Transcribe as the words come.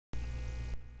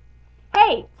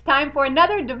Hey, it's time for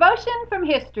another devotion from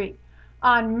history.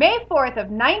 On May 4th of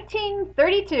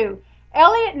 1932,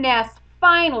 Eliot Ness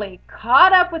finally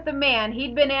caught up with the man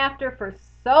he'd been after for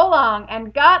so long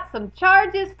and got some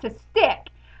charges to stick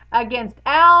against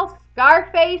Al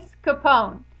Scarface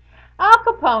Capone. Al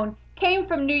Capone came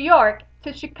from New York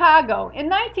to Chicago in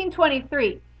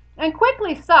 1923 and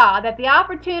quickly saw that the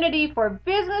opportunity for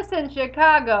business in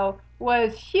Chicago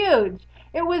was huge.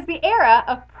 It was the era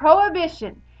of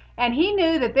Prohibition, and he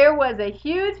knew that there was a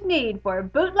huge need for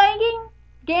bootlegging,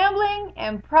 gambling,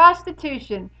 and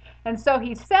prostitution. And so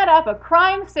he set up a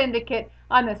crime syndicate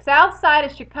on the south side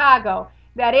of Chicago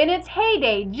that in its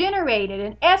heyday generated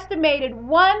an estimated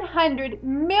 $100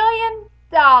 million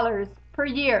per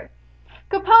year.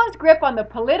 Capone's grip on the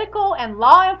political and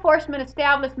law enforcement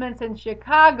establishments in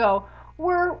Chicago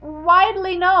were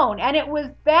widely known, and it was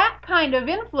that kind of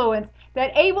influence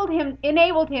that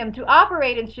enabled him to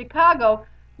operate in Chicago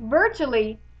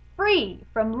virtually free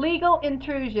from legal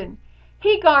intrusion.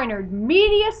 He garnered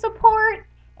media support,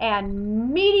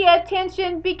 and media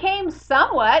attention became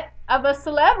somewhat of a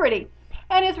celebrity.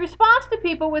 And his response to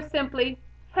people was simply,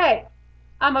 "Hey,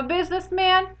 I'm a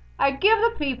businessman. I give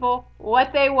the people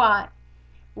what they want."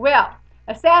 Well,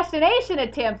 assassination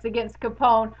attempts against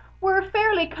Capone were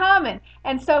fairly common,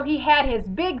 and so he had his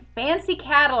big fancy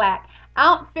Cadillac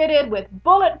outfitted with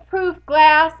bulletproof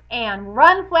glass and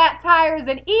run-flat tires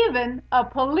and even a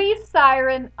police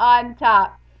siren on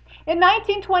top. In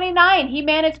 1929, he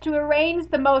managed to arrange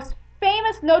the most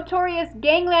famous notorious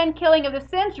gangland killing of the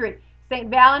century, St.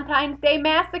 Valentine's Day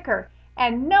Massacre,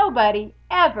 and nobody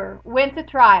ever went to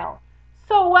trial.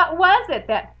 So what was it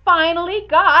that finally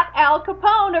got Al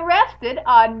Capone arrested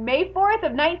on May 4th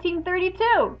of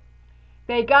 1932?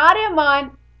 They got him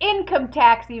on income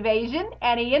tax evasion,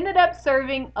 and he ended up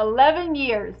serving 11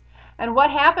 years. And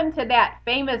what happened to that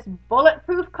famous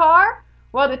bulletproof car?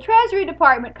 Well, the Treasury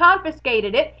Department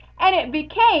confiscated it, and it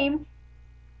became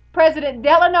President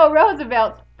Delano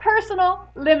Roosevelt's personal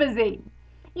limousine.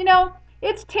 You know,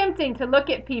 it's tempting to look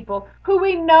at people who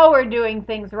we know are doing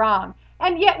things wrong,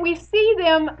 and yet we see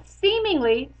them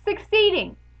seemingly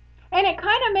succeeding. And it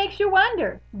kind of makes you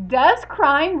wonder, does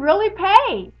crime really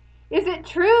pay? Is it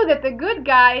true that the good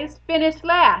guys finish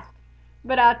last?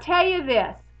 But I'll tell you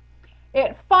this,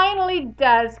 it finally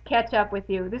does catch up with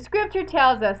you. The scripture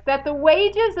tells us that the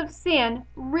wages of sin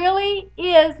really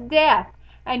is death,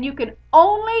 and you can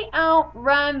only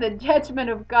outrun the judgment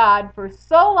of God for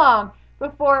so long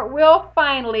before it will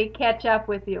finally catch up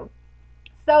with you.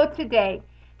 So today,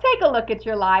 take a look at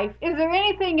your life. Is there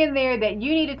anything in there that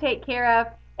you need to take care of?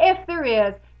 If there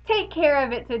is, take care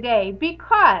of it today,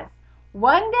 because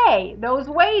one day those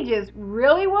wages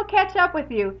really will catch up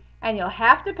with you and you'll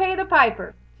have to pay the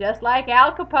piper, just like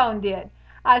Al Capone did.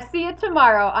 I'll see you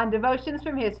tomorrow on Devotions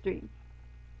from History.